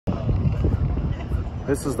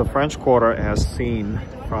This is the French Quarter as seen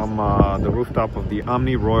from the rooftop of the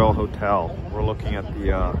Omni Royal Hotel. We're looking at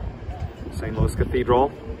the St. Louis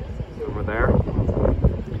Cathedral over there.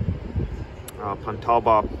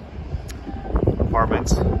 Pontalba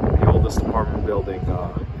Apartments, the oldest apartment building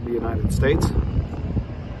in the United States.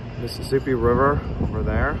 Mississippi River over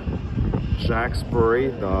there. Jack's Brewery,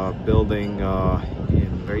 the building in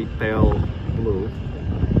very pale blue.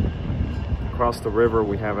 Across the river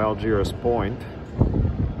we have Algiers Point.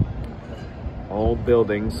 Old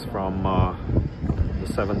buildings from the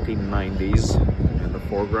 1790s in the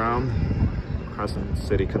foreground. Crescent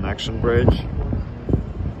City Connection Bridge.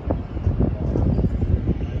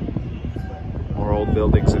 More old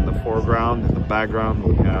buildings in the foreground. In the background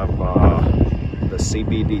we have the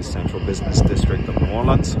CBD, Central Business District of New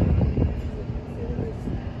Orleans.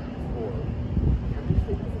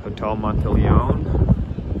 Hotel Monteleone.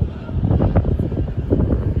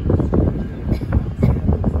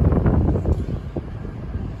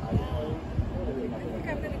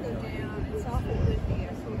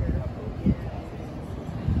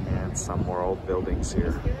 And some more old buildings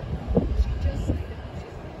here.